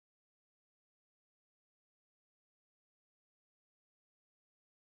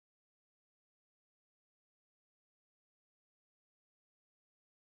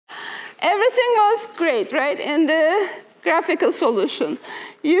everything was great, right, in the graphical solution.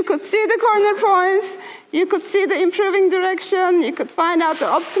 You could see the corner points, you could see the improving direction, you could find out the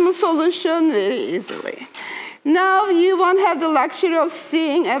optimal solution very easily. Now you won't have the luxury of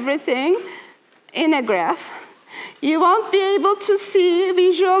seeing everything in a graph. You won't be able to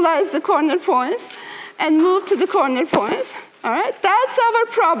visualize the corner points and move to the corner points. All right, that's our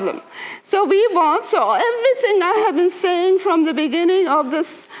problem. So everything I have been saying from the beginning of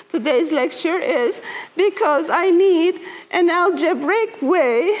today's lecture is because I need an algebraic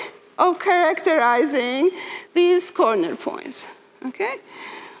way of characterizing these corner points, okay?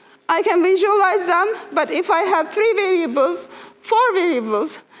 I can visualize them, but if I have 3 variables, 4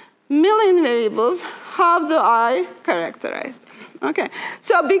 variables, million variables, how do I characterize them? Okay,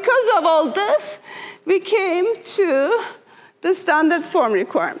 so because of all this, we came to the standard form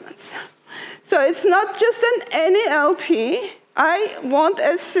requirements. So it's not just an any LP. I want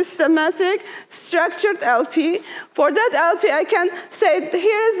a systematic, structured LP. For that LP, I can say,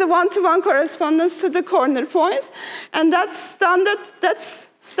 here is the one-to-one correspondence to the corner points, and that's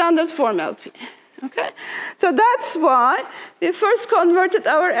standard form LP. Okay? So that's why we first converted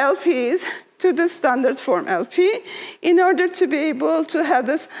our LPs to the standard form LP in order to be able to have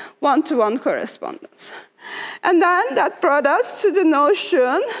this one-to-one correspondence. And then that brought us to the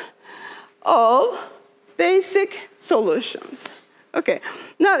notion of basic solutions. Okay,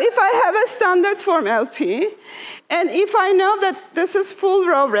 now if I have a standard form LP, and if I know that this is full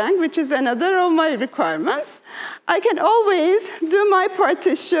row rank, which is another of my requirements, I can always do my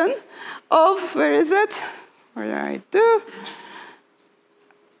partition of, where is it? What did I do?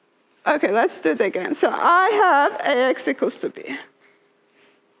 Okay, let's do it again. So I have AX equals to B.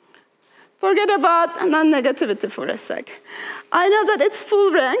 Forget about non-negativity for a sec. I know that it's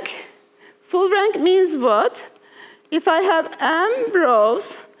full rank. Full rank means what? If I have m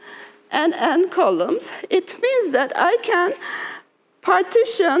rows and n columns, it means that I can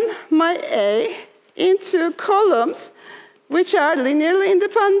partition my A into columns which are linearly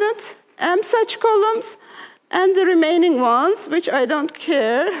independent, m such columns, and the remaining ones, which I don't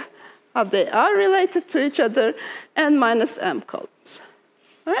care how they are related to each other, n minus m columns.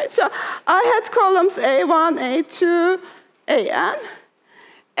 All right, so I had columns A1, A2, AN.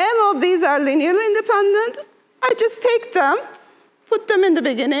 M of these are linearly independent. I just take them, put them in the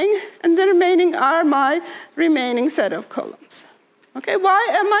beginning, and the remaining are my remaining set of columns. Okay, why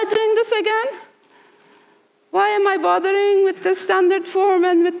am I doing this again? Why am I bothering with the standard form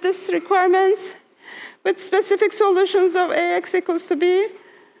and with these requirements, with specific solutions of AX equals to B?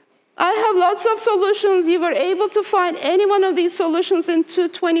 I have lots of solutions. You were able to find any one of these solutions in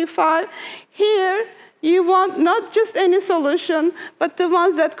 225. Here, you want not just any solution, but the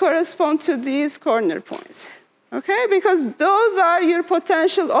ones that correspond to these corner points. Okay, because those are your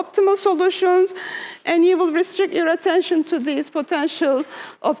potential optimal solutions, and you will restrict your attention to these potential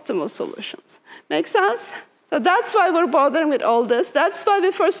optimal solutions. Make sense? So that's why we're bothering with all this. That's why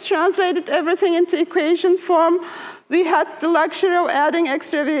we first translated everything into equation form. We had the luxury of adding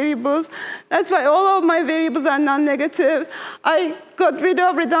extra variables. That's why all of my variables are non-negative. I got rid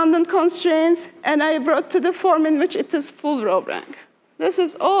of redundant constraints, and I brought to the form in which it is full row rank. This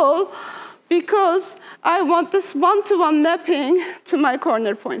is all because I want this one-to-one mapping to my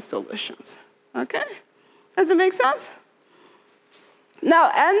corner point solutions. Okay? Does it make sense?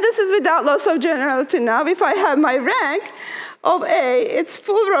 Now, and this is without loss of generality now. If I have my rank of A, it's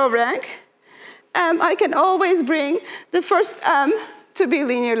full row rank. I can always bring the first M to be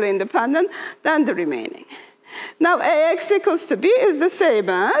linearly independent, then the remaining. Now, AX equals to B is the same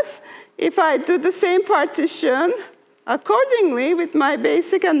as if I do the same partition accordingly with my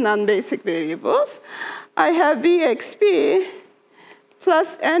basic and non-basic variables. I have BXB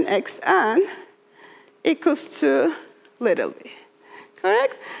plus NXN equals to little b.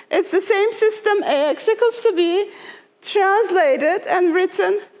 Correct? It's the same system, AX equals to B, translated and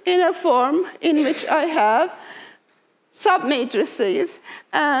written in a form in which I have submatrices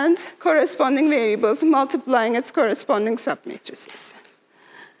and corresponding variables multiplying its corresponding submatrices.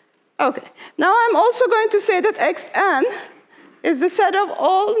 Okay, now I'm also going to say that Xn is the set of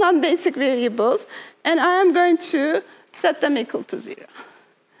all non-basic variables, and I am going to set them equal to 0.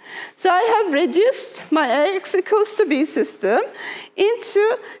 So I have reduced my AX equals to B system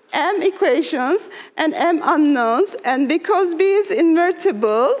into M equations and M unknowns, and because B is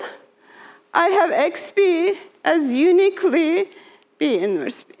invertible, I have XB as uniquely B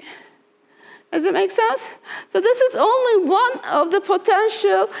inverse B. Does it make sense? So this is only one of the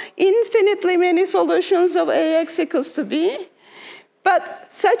potential infinitely many solutions of AX equals to B. But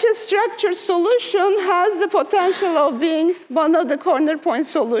such a structured solution has the potential of being one of the corner point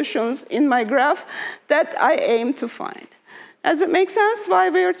solutions in my graph that I aim to find. Does it make sense why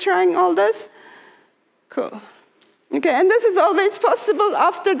we are trying all this? Cool. Okay, and this is always possible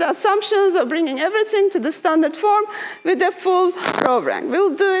after the assumptions of bringing everything to the standard form with a full row rank.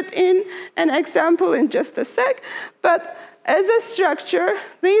 We'll do it in an example in just a sec, but as a structure,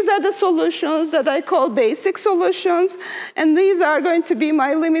 these are the solutions that I call basic solutions, and these are going to be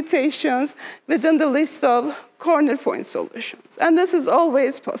my limitations within the list of corner point solutions. And this is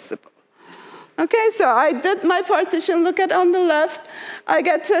always possible. Okay, so I did my partition. Look at on the left. I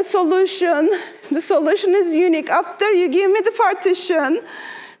get to a solution. The solution is unique. After you give me the partition,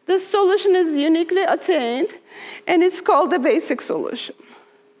 this solution is uniquely attained, and it's called a basic solution.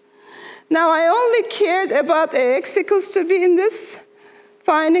 Now, I only cared about AX equals to B in this,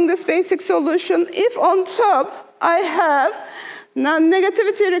 finding this basic solution, if on top I have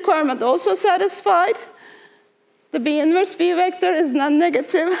non-negativity requirement also satisfied. The B inverse B vector is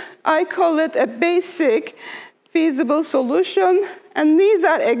non-negative. I call it a basic feasible solution, and these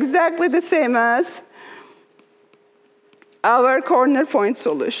are exactly the same as our corner point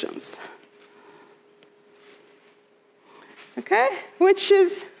solutions. Okay, which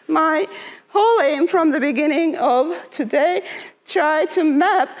is my whole aim from the beginning of today, try to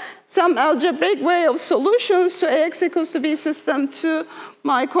map some algebraic way of solutions to AX equals to B system to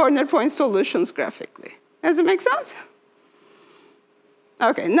my corner point solutions graphically. Does it make sense?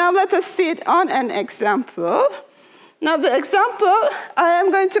 Okay, now let us see it on an example. Now the example, I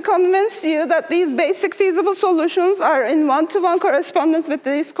am going to convince you that these basic feasible solutions are in one-to-one correspondence with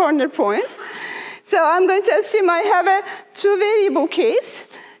these corner points. So I'm going to assume I have a two-variable case.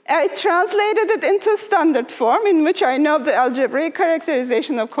 I translated it into standard form in which I know the algebraic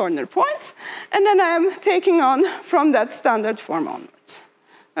characterization of corner points, and then I'm taking on from that standard form onwards.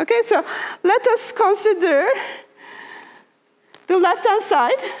 Okay, so let us consider the left-hand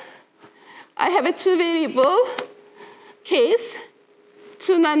side. I have a two-variable case,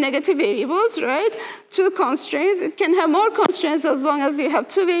 two non-negative variables, right? Two constraints. It can have more constraints as long as you have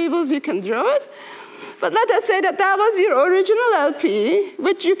two variables, you can draw it. But let us say that that was your original LP,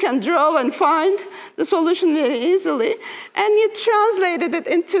 which you can draw and find the solution very easily, and you translated it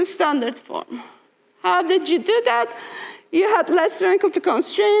into standard form. How did you do that? You had less than or equal to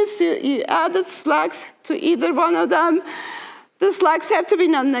constraints. You added slacks to either one of them. The slacks have to be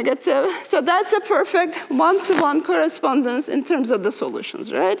non-negative. So that's a perfect one-to-one correspondence in terms of the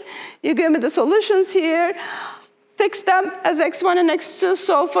solutions, right? You give me the solutions here. Fix them as x1 and x2,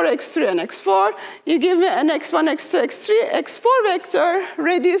 solve for x3 and x4. You give me an x1, x2, x3, x4 vector,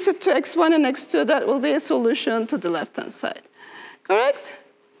 reduce it to x1 and x2. That will be a solution to the left-hand side. Correct?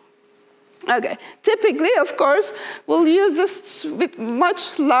 Okay. Typically, of course, we'll use this with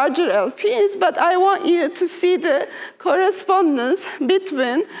much larger LPs, but I want you to see the correspondence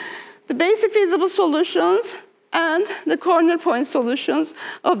between the basic feasible solutions and the corner point solutions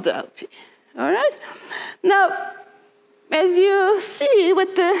of the LP. All right? Now, as you see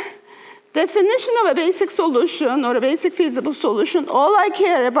with the definition of a basic solution or a basic feasible solution, all I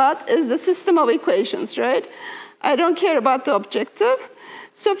care about is the system of equations, right? I don't care about the objective.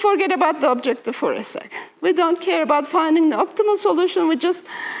 So forget about the objective for a sec. We don't care about finding the optimal solution. We just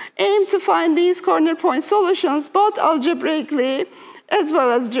aim to find these corner point solutions, both algebraically as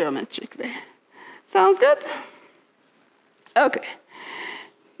well as geometrically. Sounds good? Okay.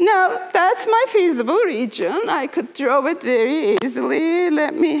 Now, that's my feasible region. I could draw it very easily.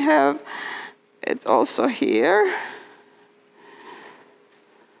 Let me have it also here.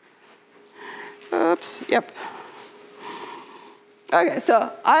 Oops, yep. Okay,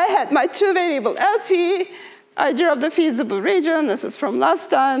 so I had my two-variable LP. I drew the feasible region. This is from last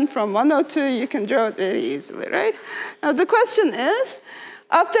time, from 102. You can draw it very easily, right? Now, the question is,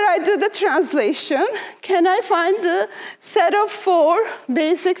 after I do the translation, can I find the set of 4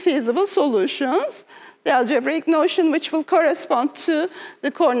 basic feasible solutions, the algebraic notion which will correspond to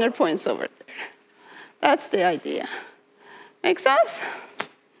the corner points over there? That's the idea. Make sense?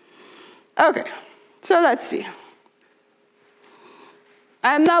 Okay, so let's see.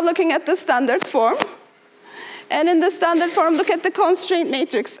 I'm now looking at the standard form. And in the standard form, look at the constraint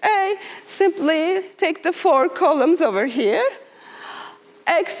matrix A. Simply take the 4 columns over here.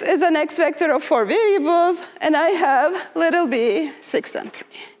 X is an X vector of 4 variables, and I have little b, 6, and 3.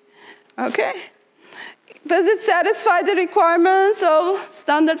 Okay? Does it satisfy the requirements of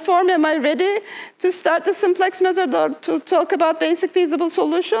standard form? Am I ready to start the simplex method or to talk about basic feasible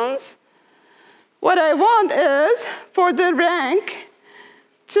solutions? What I want is for the rank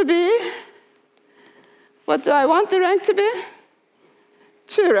to be, what do I want the rank to be?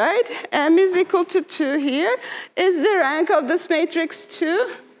 2, right? M is equal to 2 here. Is the rank of this matrix 2?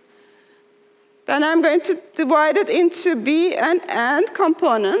 Then I'm going to divide it into B and N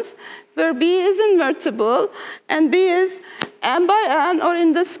components, where B is invertible, and B is M by N, or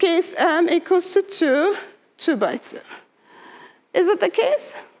in this case, M equals to 2, 2 by 2. Is it the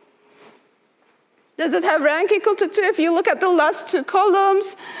case? Does it have rank equal to 2? If you look at the last 2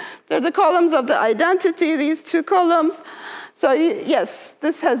 columns, they're the columns of the identity, these 2 columns. So yes,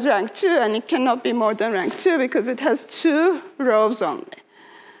 this has rank 2, and it cannot be more than rank 2 because it has 2 rows only.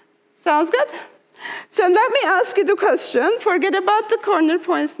 Sounds good? So let me ask you the question. Forget about the corner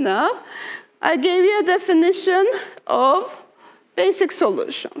points now. I gave you a definition of basic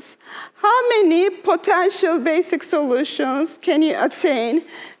solutions. How many potential basic solutions can you attain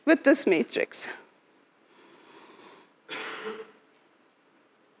with this matrix?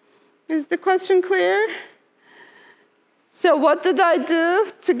 Is the question clear? So what did I do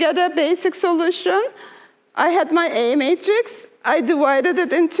to get a basic solution? I had my A matrix. I divided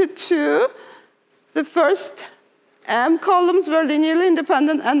it into 2. The first M columns were linearly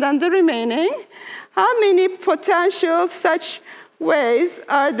independent, and then the remaining. How many potential such ways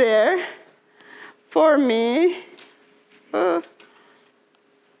are there for me to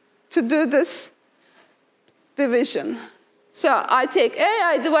do this division? So I take A,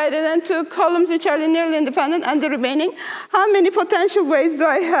 I divide it into columns which are linearly independent, and the remaining. How many potential ways do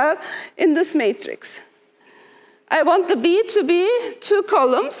I have in this matrix? I want the B to be 2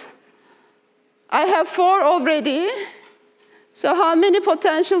 columns. I have 4 already. So how many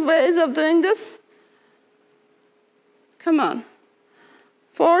potential ways of doing this? Come on.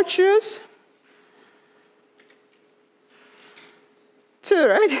 4 choose. 2,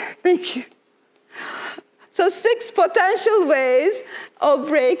 right? Thank you. So 6 potential ways of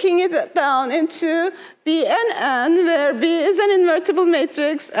breaking it down into B and N, where B is an invertible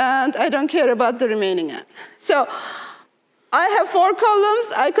matrix, and I don't care about the remaining N. So I have 4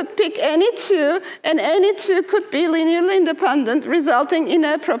 columns. I could pick any 2, and any 2 could be linearly independent, resulting in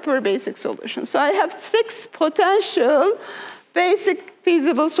a proper basic solution. So I have 6 potential basic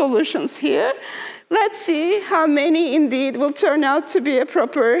feasible solutions here. Let's see how many indeed will turn out to be a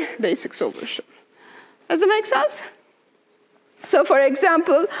proper basic solution. Does it make sense? So for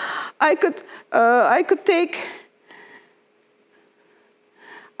example, I could take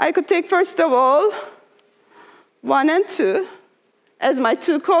first of all 1 and 2 as my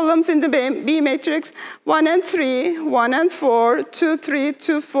 2 columns in the B matrix, 1 and 3, 1 and 4, 2, 3,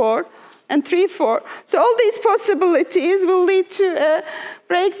 2, 4, and 3, 4. So all these possibilities will lead to a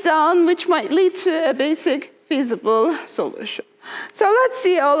breakdown, which might lead to a basic feasible solution. So let's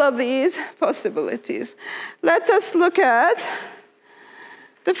see all of these possibilities. Let us look at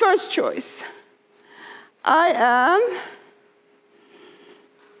the first choice. I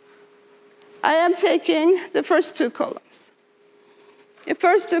am taking the first 2 columns. The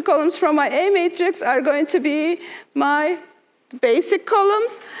first 2 columns from my A matrix are going to be my basic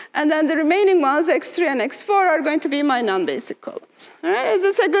columns, and then the remaining ones, x3 and x4, are going to be my non-basic columns. All right, is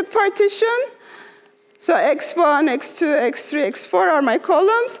this a good partition? So x1, x2, x3, x4 are my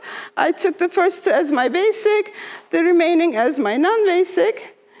columns. I took the first 2 as my basic, the remaining as my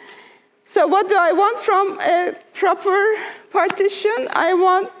non-basic. So what do I want from a proper partition? I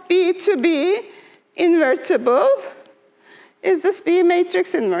want B to be invertible. Is this B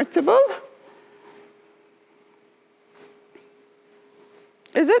matrix invertible?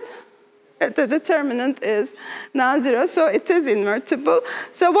 Is it? The determinant is non-zero, so it is invertible.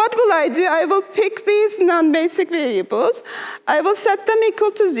 So what will I do? I will pick these non-basic variables. I will set them equal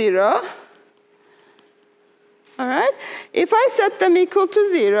to 0. All right? If I set them equal to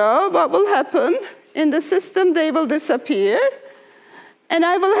 0, what will happen? In the system, they will disappear. And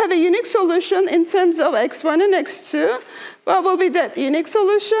I will have a unique solution in terms of x1 and x2. What will be that unique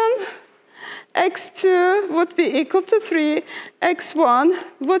solution? x2 would be equal to 3. x1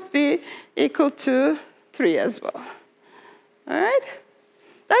 would be equal to 3 as well. All right?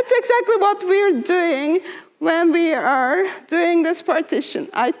 That's exactly what we're doing when we are doing this partition.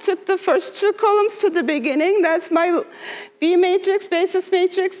 I took the first 2 columns to the beginning. That's my B matrix, basis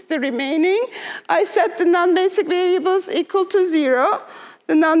matrix, the remaining. I set the non-basic variables equal to 0.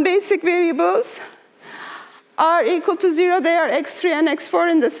 The non-basic variables are equal to 0. They are x3 and x4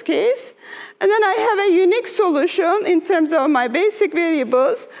 in this case. And then I have a unique solution in terms of my basic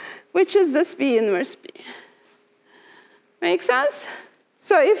variables, which is this B inverse B. Make sense?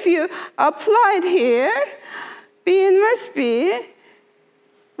 So if you apply it here, B inverse B,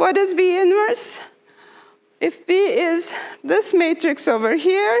 what is B inverse? If B is this matrix over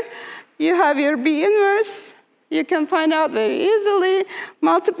here, you have your B inverse You can find out very easily.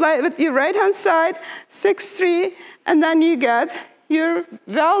 Multiply with your right-hand side, 6, 3, and then you get your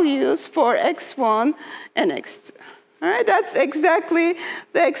values for x1 and x2. All right, that's exactly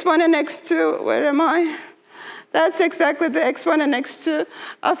the x1 and x2. Where am I? That's exactly the x1 and x2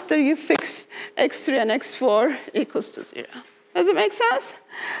 after you fix x3 and x4 equals to 0. Does it make sense?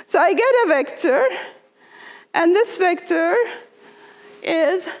 So I get a vector, and this vector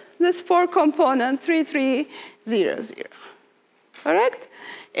is this 4-component 3, 3, 0, 0. Correct?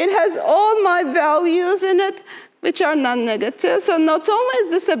 It has all my values in it, which are non-negative. So not only is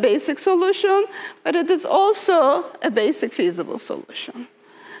this a basic solution, but it is also a basic feasible solution.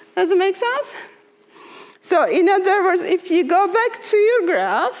 Does it make sense? So in other words, if you go back to your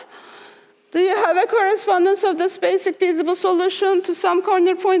graph, do you have a correspondence of this basic feasible solution to some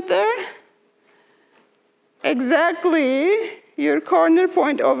corner point there? Exactly. Your corner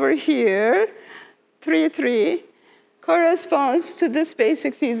point over here, 3, 3, corresponds to this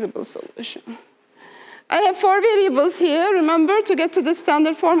basic feasible solution. I have 4 variables here. Remember, to get to the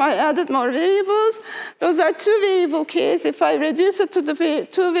standard form, I added more variables. Those are 2 variable case. If I reduce it to the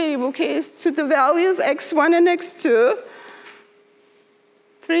 2 variable case to the values x1 and x2,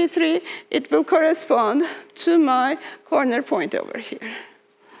 3, 3, it will correspond to my corner point over here.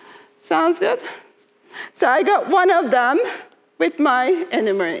 Sounds good? So I got one of them with my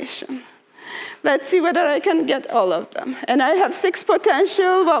enumeration. Let's see whether I can get all of them. And I have 6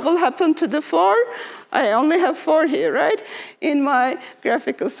 potential. What will happen to the 4? I only have 4 here, right, in my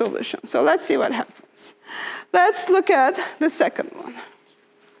graphical solution. So let's see what happens. Let's look at the second one.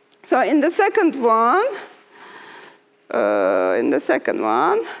 So in the second one,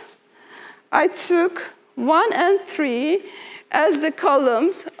 I took 1 and 3 as the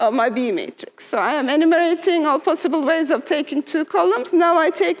columns of my B matrix. So I am enumerating all possible ways of taking 2 columns. Now I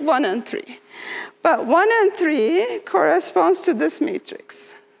take 1 and 3. But 1 and 3 corresponds to this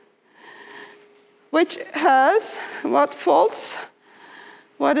matrix, which has what faults?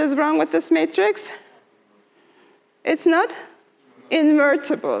 What is wrong with this matrix? It's not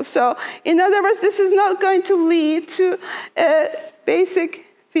invertible. So in other words, this is not going to lead to a basic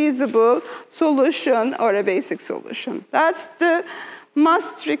feasible solution or a basic solution. That's the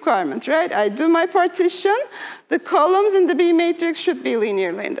must requirement, right? I do my partition. The columns in the B matrix should be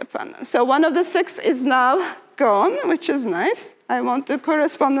linearly independent. So one of the 6 is now gone, which is nice. I want the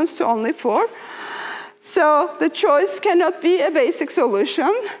correspondence to only 4. So the choice cannot be a basic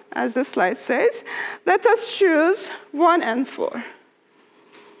solution, as the slide says. Let us choose 1 and 4.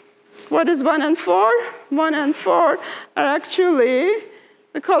 What is 1 and 4? 1 and 4 are actually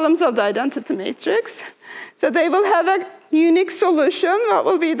the columns of the identity matrix. So they will have a unique solution. What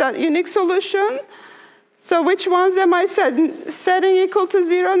will be that unique solution? So which ones am I setting equal to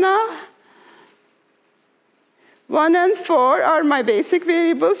 0 now? 1 and 4 are my basic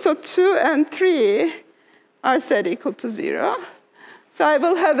variables, so 2 and 3 are set equal to 0. So I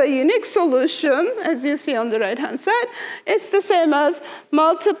will have a unique solution, as you see on the right-hand side. It's the same as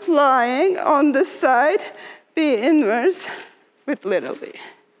multiplying on this side B inverse with little b.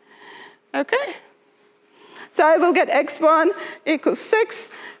 Okay? So I will get x1 equals 6,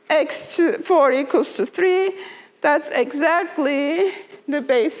 x4 equals to 3. That's exactly the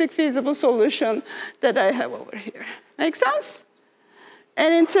basic feasible solution that I have over here. Make sense?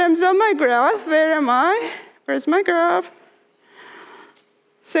 And in terms of my graph, where am I? Where's my graph?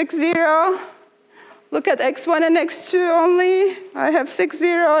 6, 0. Look at x1 and x2 only. I have 6,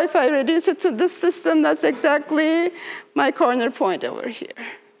 0. If I reduce it to this system, that's exactly my corner point over here.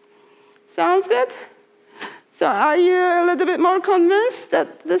 Sounds good? So are you a little bit more convinced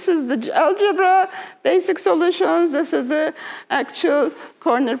that this is the algebra basic solutions, this is the actual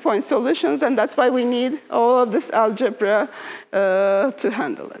corner point solutions, and that's why we need all of this algebra to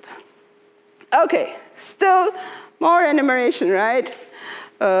handle it? Okay, still more enumeration, right?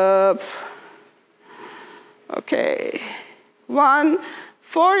 Okay, 1,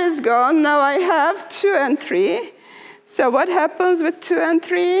 4 is gone. Now I have 2 and 3. So what happens with 2 and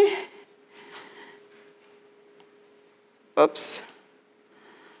 3? Oops.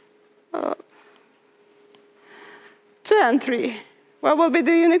 2 and 3. What will be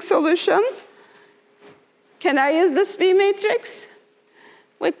the unique solution? Can I use this B matrix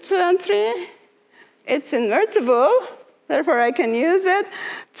with 2 and 3? It's invertible, therefore I can use it.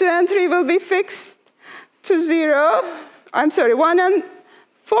 2 and 3 will be fixed to 0. I'm sorry, 1 and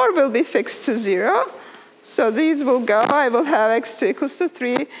 4 will be fixed to 0. So these will go. I will have x2 equals to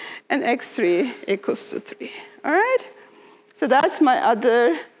 3 and x3 equals to 3. All right? So that's my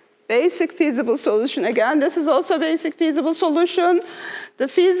other basic feasible solution. Again, this is also a basic feasible solution.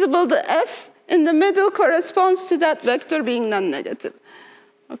 The F in the middle corresponds to that vector being non-negative.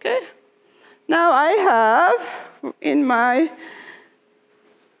 Okay? Now I have in my,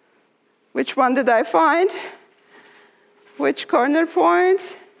 which one did I find? Which corner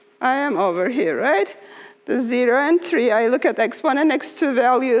point? I am over here, right? The 0 and 3, I look at x1 and x2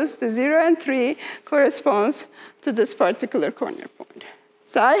 values. The 0 and 3 corresponds to this particular corner point.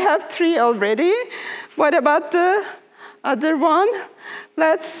 So I have 3 already. What about the other one?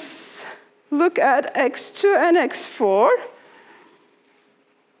 Let's look at x2 and x4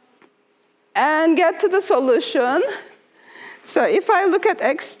 and get to the solution. So if I look at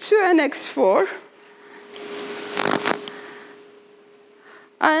x2 and x4,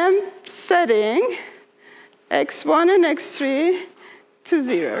 I am setting x1 and x3 to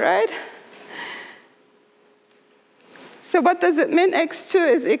 0, right? So what does it mean?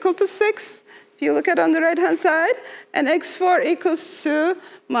 x2 is equal to 6, if you look at on the right-hand side, and x4 equals to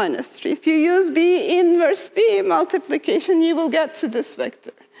minus 3. If you use B inverse B multiplication, you will get to this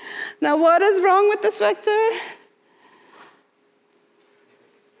vector. Now, what is wrong with this vector?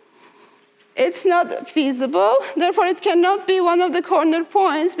 It's not feasible, therefore it cannot be one of the corner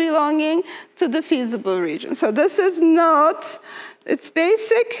points belonging to the feasible region. So this is not, it's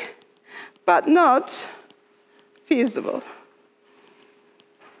basic, but not feasible.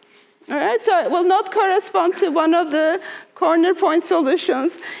 All right, so it will not correspond to one of the corner point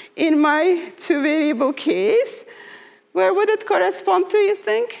solutions in my two-variable case. Where would it correspond to, you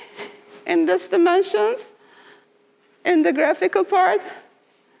think, in this dimensions, in the graphical part?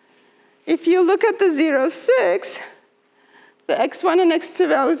 If you look at the 0, 6, the x1 and x2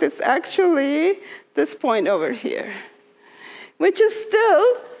 values, it's actually this point over here, which is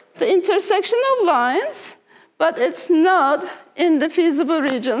still the intersection of lines, but it's not in the feasible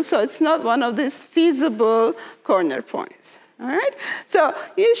region, so it's not one of these feasible corner points. All right? So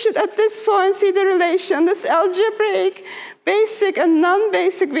you should, at this point, see the relation. This algebraic basic and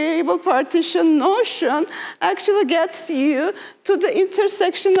non-basic variable partition notion actually gets you to the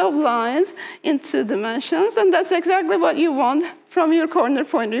intersection of lines in 2 dimensions, and that's exactly what you want from your corner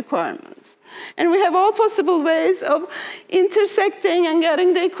point requirements. And we have all possible ways of intersecting and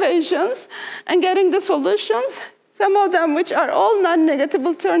getting the equations and getting the solutions. Some of them, which are all non-negative,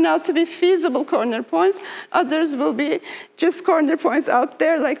 will turn out to be feasible corner points. Others will be just corner points out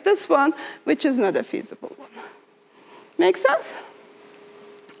there, like this one, which is not a feasible one. Make sense?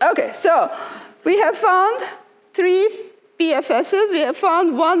 Okay, so we have found 3 BFSs. We have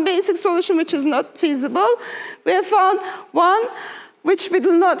found 1 basic solution, which is not feasible. We have found 1 which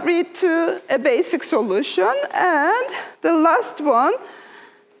will not lead to a basic solution. And the last one,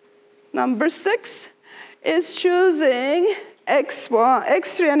 number 6, is choosing x1,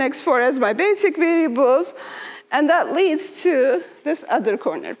 x3, and x4 as my basic variables, and that leads to this other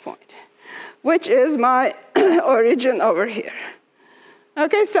corner point, which is my origin over here.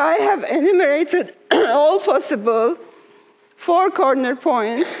 Okay, so I have enumerated all possible 4 corner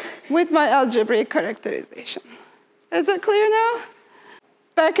points with my algebraic characterization. Is it clear now?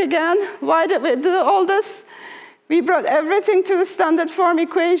 Back again, why did we do all this? We brought everything to the standard form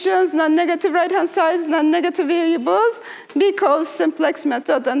equations, non-negative right-hand sides, non-negative variables, because Simplex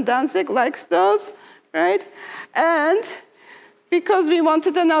method and Danzig likes those, right? And because we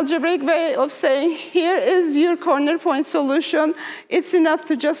wanted an algebraic way of saying, here is your corner point solution, it's enough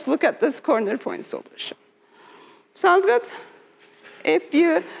to just look at this corner point solution. Sounds good? If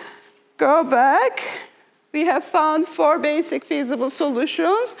you go back, we have found 4 basic feasible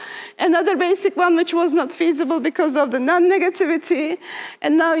solutions. Another basic one which was not feasible because of the non-negativity.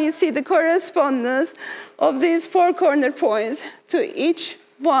 And now you see the correspondence of these 4 corner points to each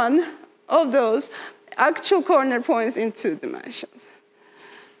one of those actual corner points in 2 dimensions.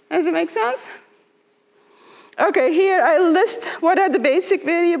 Does it make sense? Okay, here I list what are the basic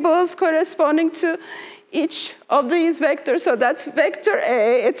variables corresponding to each of these vectors. So that's vector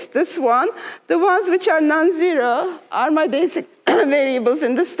A, it's this one. The ones which are non-zero are my basic variables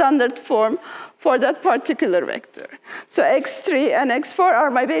in the standard form for that particular vector. So x3 and x4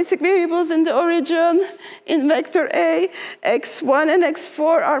 are my basic variables in the origin in vector A. x1 and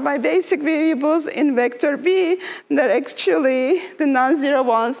x4 are my basic variables in vector B. They're actually the non-zero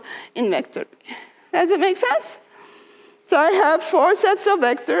ones in vector B. Does it make sense? So I have 4 sets of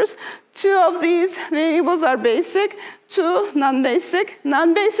vectors. 2 of these variables are basic, 2 non-basic.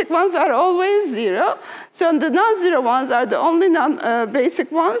 Non-basic ones are always 0. So the non-zero ones are the only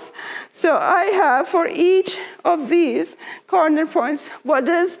non-basic ones. So I have for each of these corner points, what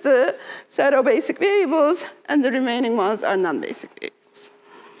is the set of basic variables, and the remaining ones are non-basic variables.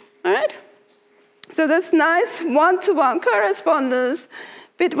 All right? So this nice one-to-one correspondence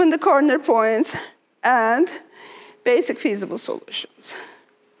between the corner points and basic feasible solutions.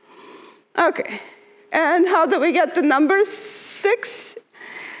 Okay, and how do we get the number 6?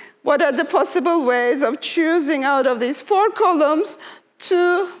 What are the possible ways of choosing out of these 4 columns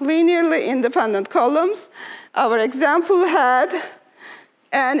 2 linearly independent columns? Our example had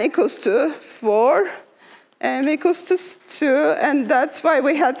n equals to 4, m equals to 2, and that's why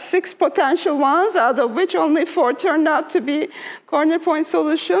we had 6 potential ones, out of which only 4 turned out to be corner point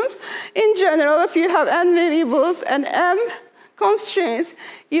solutions. In general, if you have n variables and m constraints,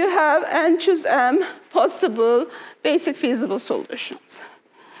 you have n choose m possible basic feasible solutions.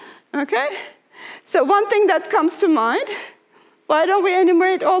 Okay? So one thing that comes to mind, why don't we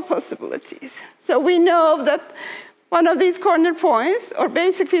enumerate all possibilities? So we know that one of these corner points or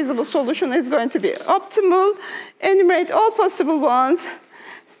basic feasible solution is going to be optimal. Enumerate all possible ones,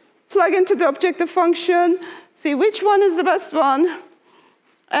 plug into the objective function, see which one is the best one,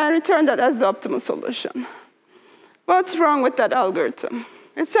 and return that as the optimal solution. What's wrong with that algorithm?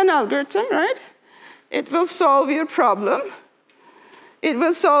 It's an algorithm, right? It will solve your problem. It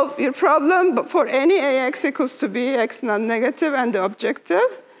will solve your problem for any ax equals to bx non-negative and the objective.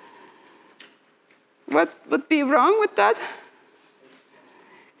 What would be wrong with that?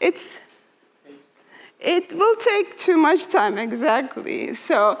 It will take too much time, exactly.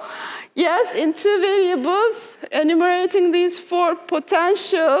 So yes, in 2 variables, enumerating these 4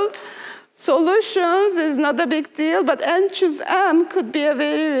 potential solutions is not a big deal, but n choose m could be a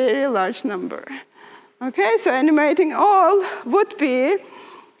very, very large number. Okay, so enumerating all would be,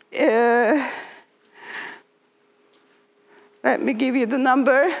 let me give you the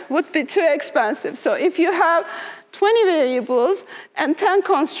number, would be too expensive. So if you have 20 variables and 10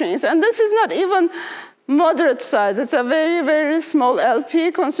 constraints, and this is not even moderate size, it's a very, very small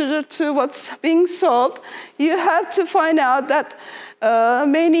LP considered to what's being solved, you have to find out that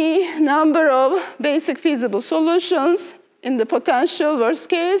many number of basic feasible solutions in the potential worst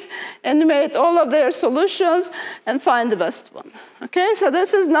case, enumerate all of their solutions, and find the best one. Okay, so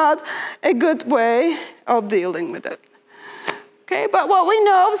this is not a good way of dealing with it. Okay, but what we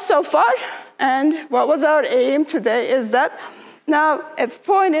know so far, and what was our aim today, is that now a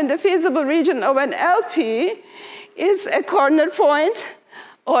point in the feasible region of an LP is a corner point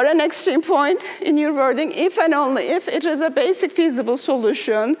or an extreme point in your wording if and only if it is a basic feasible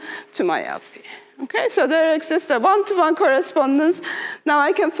solution to my LP. Okay, so there exists a one-to-one correspondence. Now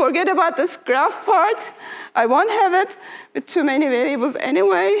I can forget about this graph part. I won't have it with too many variables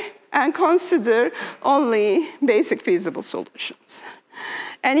anyway, and consider only basic feasible solutions.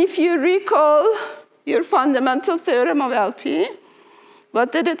 And if you recall your fundamental theorem of LP,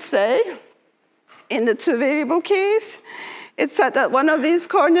 what did it say? In the 2 variable case, it said that one of these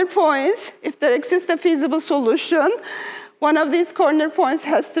corner points, if there exists a feasible solution, one of these corner points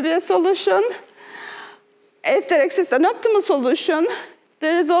has to be a solution. If there exists an optimal solution,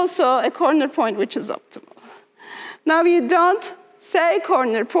 there is also a corner point which is optimal. Now you don't say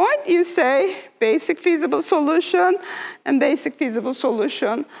corner point, you say basic feasible solution and basic feasible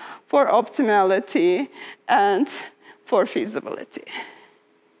solution for optimality and for feasibility.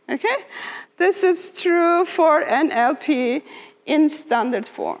 Okay? This is true for an LP in standard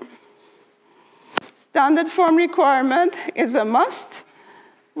form. Standard form requirement is a must.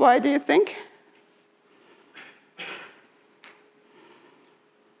 Why do you think?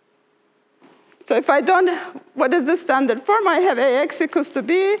 So if I don't, what is the standard form? I have ax equals to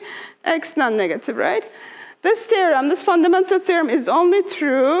b, x non-negative, right? This theorem, this fundamental theorem, is only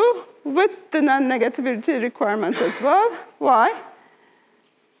true with the non-negativity requirements as well. Why?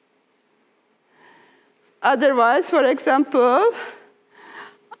 Otherwise, for example,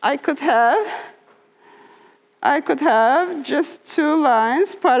 I could have just 2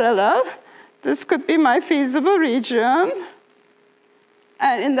 lines parallel. This could be my feasible region.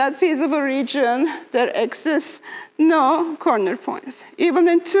 And in that feasible region, there exists no corner points. Even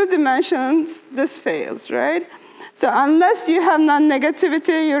in 2 dimensions, this fails, right? So unless you have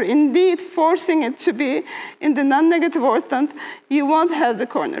non-negativity, you're indeed forcing it to be in the non-negative orthant, you won't have the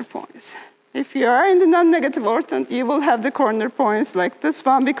corner points. If you are in the non-negative orthant, you will have the corner points like this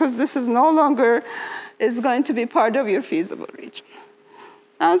one, because this is no longer is going to be part of your feasible region.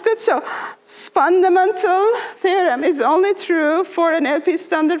 Sounds good? So fundamental theorem is only true for an LP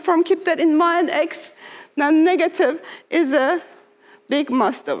standard form. Keep that in mind. X non-negative is a big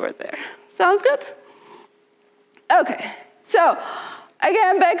must over there. Sounds good? Okay. So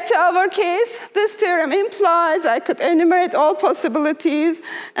Again, back to our case, this theorem implies I could enumerate all possibilities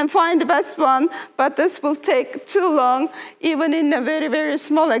and find the best one, but this will take too long. Even in a very, very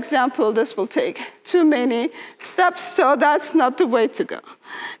small example, this will take too many steps, so that's not the way to go.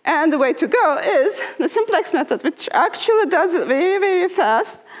 And the way to go is the simplex method, which actually does it very, very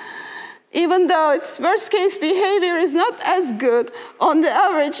fast. Even though its worst case behavior is not as good, on the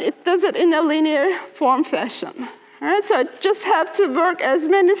average, it does it in a linear form fashion. All right, so I just have to work as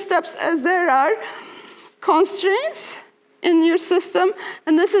many steps as there are constraints in your system,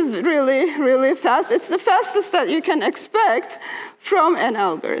 and this is really, really fast. It's the fastest that you can expect from an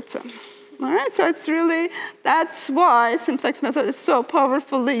algorithm. All right, so it's really, that's why simplex method is so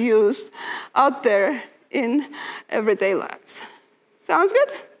powerfully used out there in everyday lives. Sounds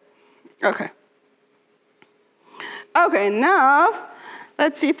good? Okay. Okay, now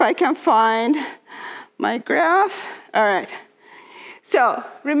let's see if I can find my graph. All right. So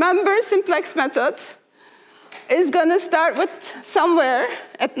remember, simplex method is going to start with somewhere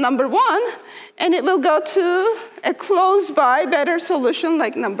at number 1, and it will go to a close by better solution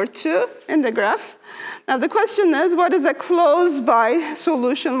like number 2 in the graph. Now the question is, what is a close by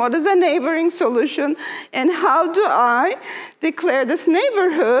solution? What is a neighboring solution? And how do I declare this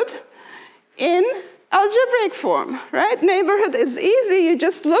neighborhood in algebraic form, right? Neighborhood is easy. You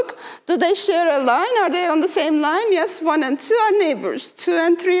just look, do they share a line? Are they on the same line? Yes, 1 and 2 are neighbors. 2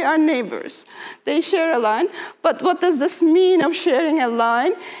 and 3 are neighbors. They share a line. But what does this mean of sharing a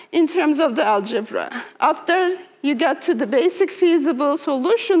line in terms of the algebra? After you get to the basic feasible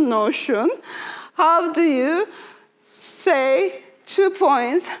solution notion, how do you say 2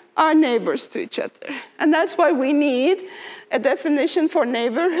 points are neighbors to each other? And that's why we need a definition for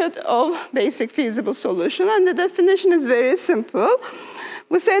neighborhood of basic feasible solution. And the definition is very simple.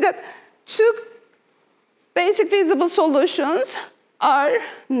 We say that 2 basic feasible solutions are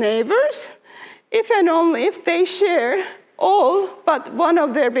neighbors if and only if they share all but one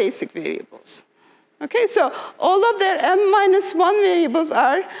of their basic variables. Okay, so all of their m-1 variables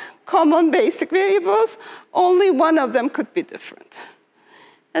are common basic variables. Only one of them could be different.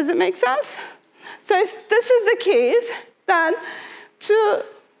 Does it make sense? So if this is the case, then 2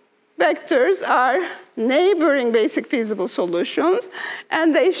 vectors are neighboring basic feasible solutions,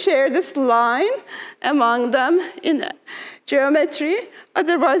 and they share this line among them in geometry.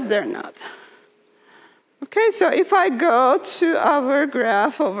 Otherwise, they're not. Okay, so if I go to our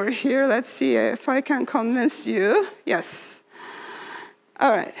graph over here, let's see if I can convince you. Yes.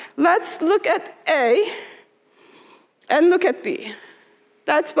 All right, let's look at A and look at B.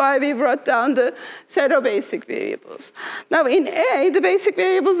 That's why we wrote down the set of basic variables. Now in A, the basic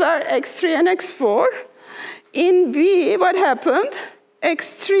variables are x3 and x4. In B, what happened?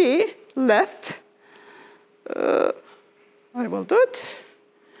 x3 left. I will do it.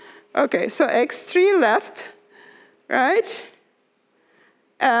 Okay, so x3 left, right?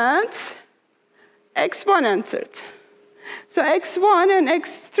 And x1 entered. So x1 and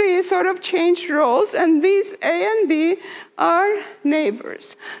x3 sort of changed roles, and these A and B are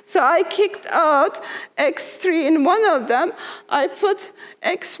neighbors. So I kicked out x3 in one of them. I put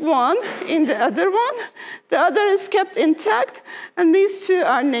x1 in the other one. The other is kept intact, and these 2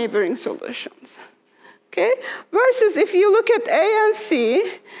 are neighboring solutions. Okay? Versus if you look at A and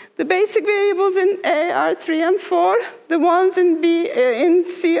C, the basic variables in A are 3 and 4. The ones in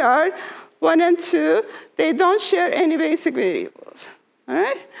C are 1 and 2. They don't share any basic variables. All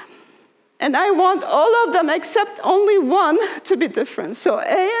right? And I want all of them except only one to be different. So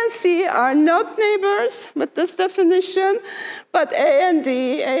A and C are not neighbors with this definition, but A and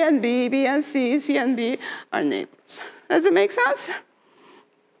D, A and B, B and C, C and B are neighbors. Does it make sense?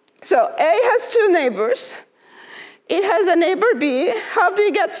 So A has 2 neighbors. It has a neighbor B. How do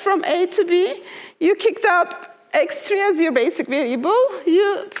you get from A to B? You kicked out x3 as your basic variable.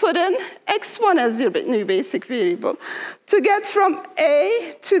 You put in x1 as your new basic variable. To get from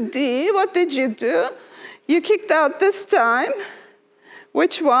A to D, what did you do? You kicked out this time.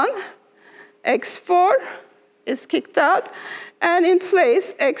 Which one? x4 is kicked out. And in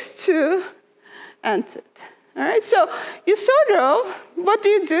place, x2 entered. All right, so you sort of, what do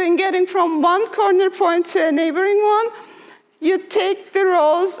you do in getting from one corner point to a neighboring one? You take the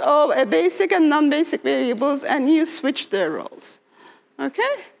roles of a basic and non-basic variables and you switch their roles,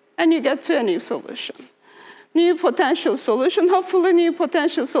 okay? And you get to a new solution. New potential solution, hopefully new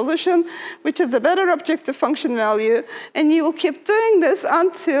potential solution, which is a better objective function value. And you will keep doing this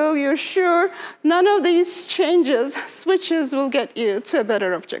until you're sure none of these changes, switches, will get you to a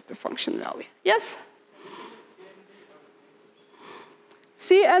better objective function value. Yes?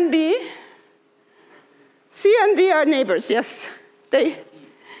 C and B. C and D are neighbors, yes.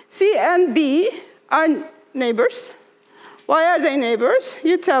 C and B are neighbors. Why are they neighbors?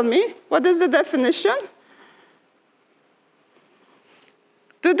 You tell me. What is the definition?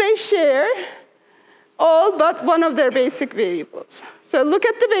 Do they share all but one of their basic variables? So look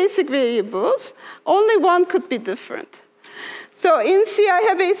at the basic variables. Only one could be different. So in C, I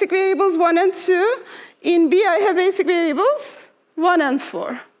have basic variables 1 and 2. In B, I have basic variables 1 and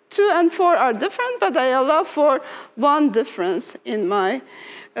 4. 2 and 4 are different, but I allow for one difference in my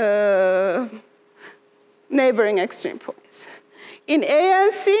neighboring extreme points. In A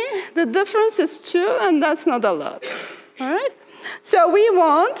and C, the difference is 2, and that's not allowed. All right? So we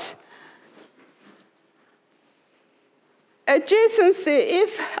want adjacency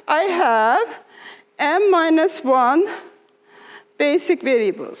if I have m minus 1 basic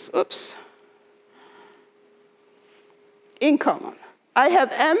variables. Oops. In common. I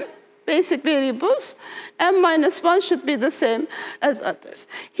have m basic variables. M minus 1 should be the same as others.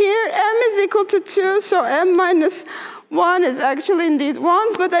 Here, m is equal to 2, so m minus 1 is actually indeed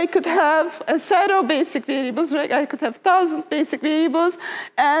 1, but I could have a set of basic variables, right? I could have 1,000 basic variables,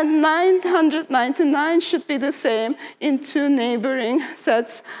 and 999 should be the same in 2 neighboring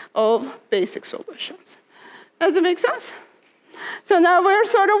sets of basic solutions. Does it make sense? So now we're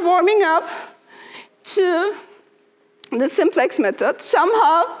sort of warming up to the simplex method.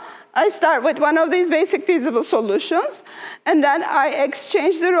 Somehow, I start with one of these basic feasible solutions, and then I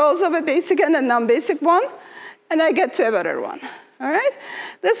exchange the roles of a basic and a non-basic one, and I get to a better one, all right?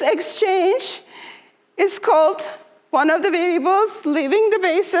 This exchange is called one of the variables leaving the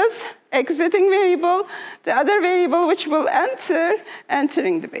basis, exiting variable, the other variable which will enter,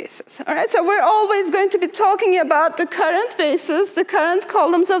 entering the basis, all right? So we're always going to be talking about the current basis, the current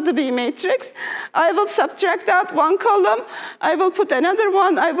columns of the B matrix. I will subtract out one column, I will put another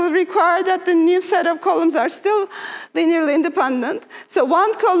one, I will require that the new set of columns are still linearly independent. So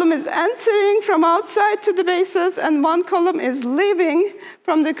one column is entering from outside to the basis, and one column is leaving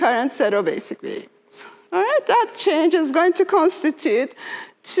from the current set of basic variables, all right? That change is going to constitute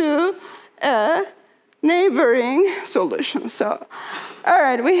to a neighboring solution. So, all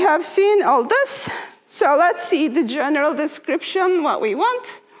right, we have seen all this. So let's see the general description, what we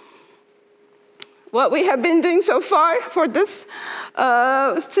want. What we have been doing so far for this,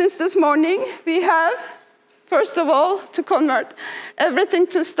 since this morning, we have, first of all, to convert everything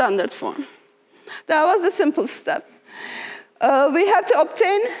to standard form. That was the simple step. We have to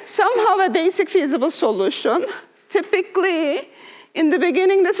obtain somehow a basic feasible solution. Typically, in the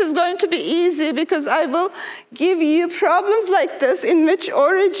beginning, this is going to be easy because I will give you problems like this in which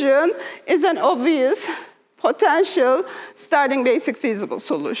origin is an obvious potential starting basic feasible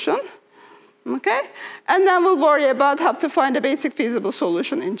solution, okay? And then we'll worry about how to find a basic feasible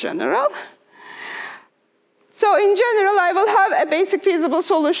solution in general. So in general, I will have a basic feasible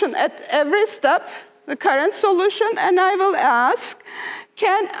solution at every step, the current solution, and I will ask,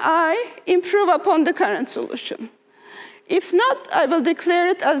 can I improve upon the current solution? If not, I will declare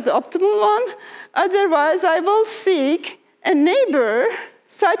it as the optimal one. Otherwise, I will seek a neighbor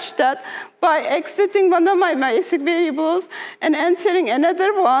such that by exiting one of my basic variables and entering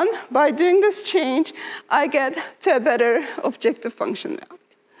another one, by doing this change, I get to a better objective function value.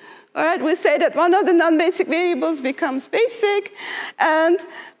 All right, we say that one of the non-basic variables becomes basic, and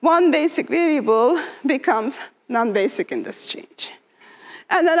one basic variable becomes non-basic in this change.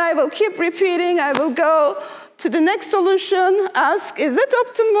 And then I will keep repeating. I will go to the next solution, ask, is it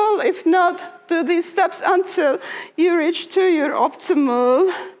optimal? If not, do these steps until you reach to your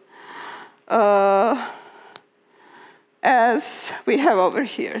optimal, as we have over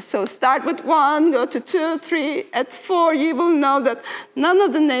here. So start with 1, go to 2, 3. At 4, you will know that none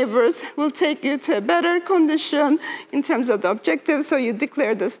of the neighbors will take you to a better condition in terms of the objective, so you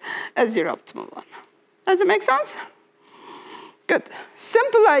declare this as your optimal one. Does it make sense? Good.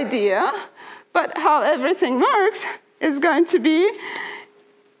 Simple idea, but how everything works is going to be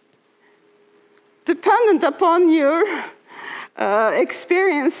dependent upon your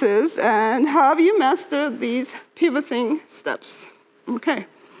experiences and how you master these pivoting steps. Okay.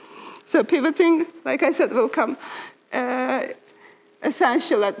 So pivoting, like I said, will come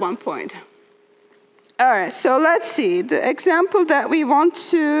essential at one point. All right, so let's see. The example that we want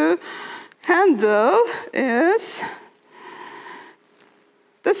to handle is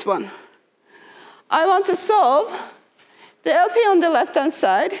this one. I want to solve the LP on the left-hand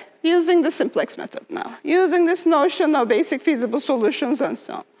side using the simplex method now, using this notion of basic feasible solutions and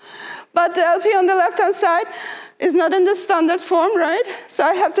so on. But the LP on the left-hand side is not in the standard form, right? So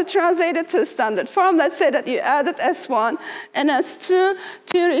I have to translate it to a standard form. Let's say that you added S1 and S2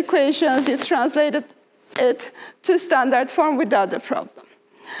 to your equations. You translated it to standard form without the problem.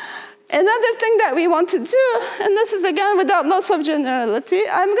 Another thing that we want to do, and this is again without loss of generality,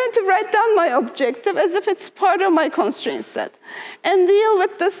 I'm going to write down my objective as if it's part of my constraint set and deal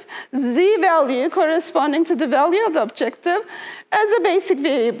with this z value corresponding to the value of the objective as a basic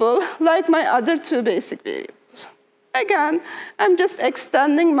variable like my other two basic variables. Again, I'm just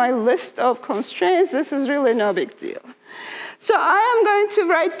extending my list of constraints. This is really no big deal. So I am going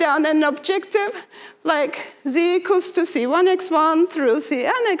to write down an objective like z equals to c1x1 through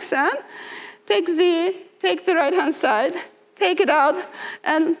cnxn. Take z, take the right-hand side, take it out,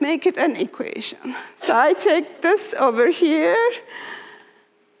 and make it an equation. So I take this over here.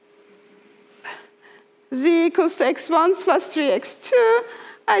 Z equals to x1 plus 3x2.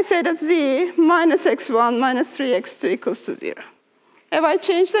 I say that z minus x1 minus 3x2 equals to 0. Have I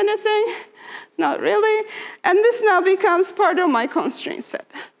changed anything? Not really. And this now becomes part of my constraint set.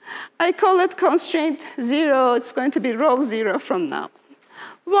 I call it constraint 0. It's going to be row 0 from now on.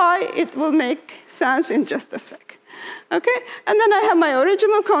 Why? It will make sense in just a sec. Okay? And then I have my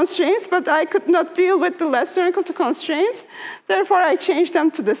original constraints, but I could not deal with the less than or equal to constraints. Therefore, I changed them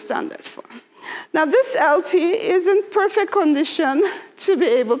to the standard form. Now, this LP is in perfect condition to be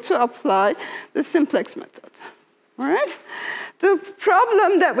able to apply the simplex method. All right? The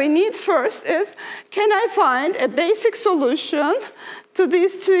problem that we need first is, can I find a basic solution to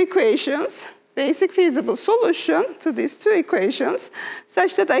these two equations, basic feasible solution to these two equations,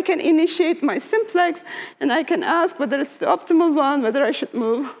 such that I can initiate my simplex and I can ask whether it's the optimal one, whether I should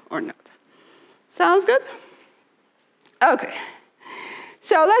move or not. Sounds good? Okay.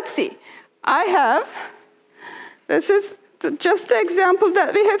 So let's see. I have, this is just the example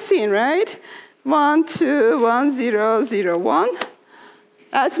that we have seen, right? 1, 2, 1, 0, 0, 1.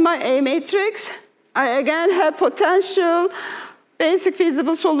 That's my A matrix. I again have potential basic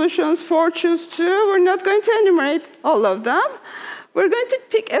feasible solutions 4, choose 2. We're not going to enumerate all of them. We're going to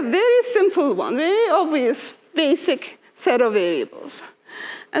pick a very simple one, very obvious basic set of variables.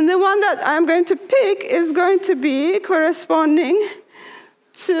 And the one that I'm going to pick is going to be corresponding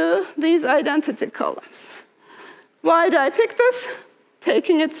to these identity columns. Why did I pick this?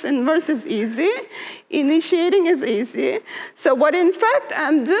 Taking its inverse is easy. Initiating is easy. So what, in fact,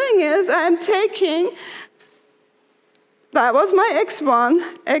 I'm doing is I'm taking, that was my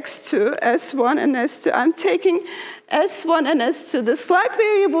x1, x2, s1, and s2. I'm taking s1 and s2, the slack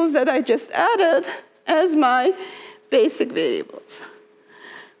variables that I just added, as my basic variables,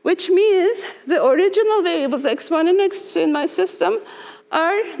 which means the original variables, x1 and x2 in my system,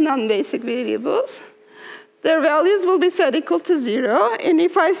 are non-basic variables. Their values will be set equal to 0. And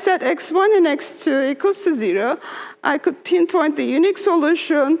if I set x1 and x2 equals to 0, I could pinpoint the unique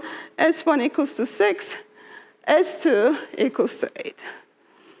solution, s1 equals to 6, s2 equals to 8.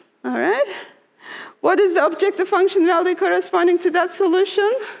 All right? What is the objective function value corresponding to that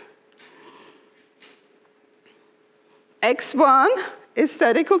solution? x1 is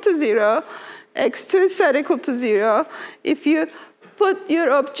set equal to 0. x2 is set equal to 0. If you put your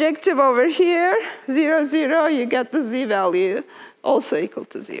objective over here, 0, 0, you get the z value also equal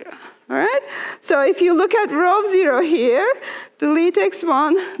to 0. All right? So if you look at row 0 here, delete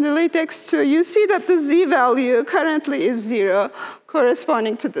x1, delete x2, you see that the z value currently is 0,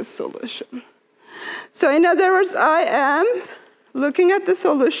 corresponding to this solution. So in other words, I am looking at the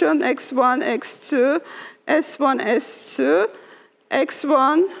solution x1, x2, s1, s2,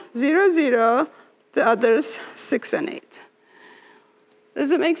 x1, 0, 0, the others 6 and 8. Does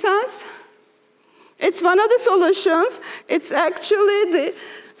it make sense? It's one of the solutions. It's actually the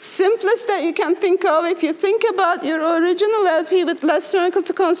simplest that you can think of. If you think about your original LP with less than or equal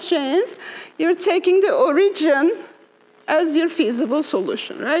to constraints, you're taking the origin as your feasible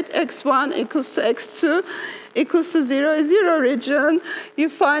solution, right? x1 equals to x2 equals to 0 is your origin. You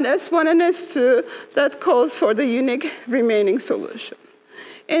find s1 and s2 that calls for the unique remaining solution.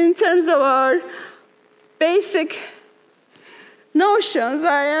 In terms of our basic notions,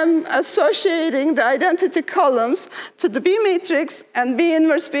 I am associating the identity columns to the B matrix, and B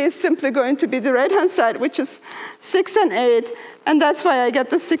inverse B is simply going to be the right-hand side, which is 6 and 8, and that's why I get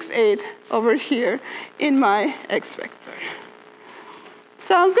the 6, 8 over here in my X vector.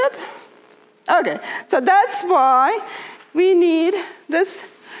 Sounds good? Okay, so that's why we need this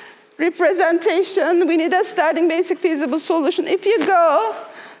representation. We need a starting basic feasible solution. If you go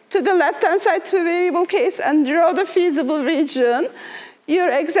to the left-hand side two-variable case and draw the feasible region,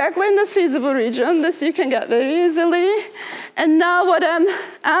 you're exactly in this feasible region. This you can get very easily. And now what I'm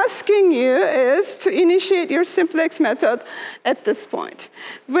asking you is to initiate your simplex method at this point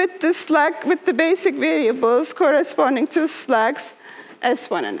with the basic variables corresponding to slacks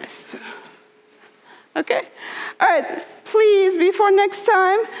S1 and S2. Okay? All right, please, before next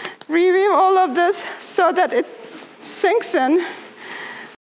time, review all of this so that it sinks in.